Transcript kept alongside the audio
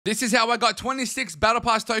This is how I got 26 Battle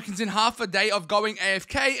Pass tokens in half a day of going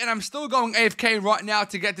AFK, and I'm still going AFK right now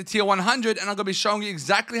to get to tier 100, and I'm going to be showing you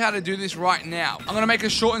exactly how to do this right now. I'm going to make it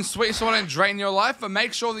short and sweet so I don't drain your life, but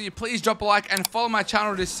make sure that you please drop a like and follow my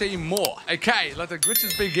channel to see more. Okay, let the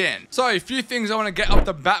glitches begin. So, a few things I want to get off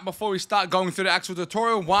the bat before we start going through the actual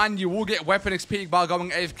tutorial. One, you will get weapon XP by going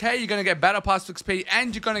AFK, you're going to get Battle Pass XP,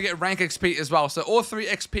 and you're going to get rank XP as well. So, all 3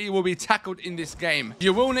 XP will be tackled in this game.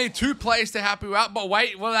 You will need 2 players to help you out, but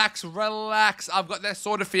wait, relax. I've got that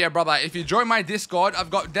sorted for you, brother. If you join my Discord, I've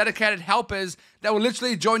got dedicated helpers that will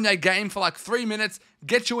literally join your game for like 3 minutes,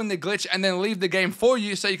 get you in the glitch, and then leave the game for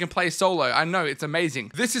you so you can play solo. I know, it's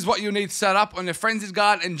amazing. This is what you need set up on your Frenzied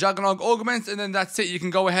Guard and Juggernog augments, and then that's it. You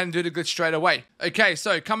can go ahead and do the glitch straight away. Okay,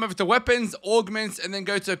 so come over to weapons, augments, and then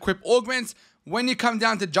go to equip augments. When you come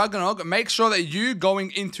down to Juggernog, make sure that you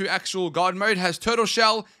going into actual guard mode has turtle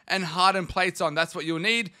shell and hardened plates on. That's what you'll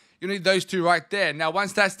need. You need those 2 right there. Now,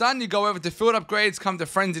 once that's done, you go over to field upgrades, come to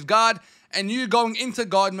Frenzied Guard, and you going into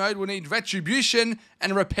guard mode will need retribution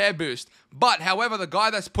and repair boost. But, however, the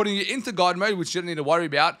guy that's putting you into guard mode, which you don't need to worry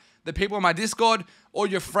about, the people in my Discord or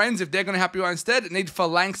your friends, if they're going to help you out instead, need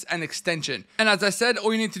phalanx and extension. And as I said,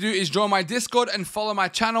 all you need to do is join my Discord and follow my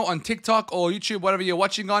channel on TikTok or YouTube, whatever you're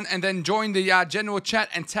watching on, and then join the general chat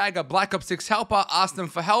and tag a Black Ops 6 helper, ask them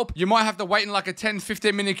for help. You might have to wait in like a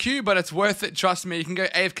 10-15 minute queue, but it's worth it, trust me. You can go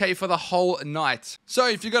AFK for the whole night. So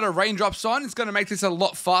if you got a raindrops on, it's going to make this a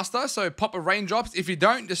lot faster, so pop a raindrops. If you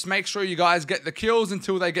don't, just make sure you guys get the kills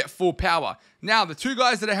until they get full power. Now, the 2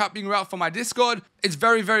 guys that are helping you out for my Discord, it's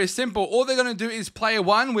very, very simple. All they're going to do is player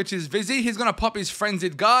 1, which is Vizzy. He's going to pop his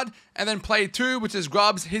Frenzied Guard. And then player 2, which is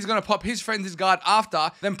Grubs, he's going to pop his Frenzied Guard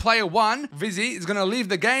after. Then player 1, Vizzy, is going to leave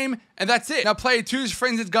the game. And that's it. Now, player 2's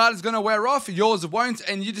Frenzied Guard is going to wear off. Yours won't.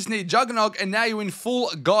 And you just need Juggernog. And now you're in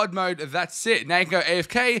full God mode. That's it. Now you can go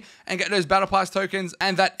AFK and get those Battle Pass tokens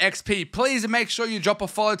and that XP. Please make sure you drop a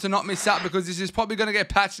follow to not miss out, because this is probably going to get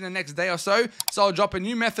patched in the next day or so. So I'll drop a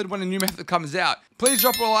new method when a new method comes out. Please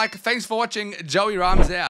drop a like. Thanks for watching. Joey Rams out.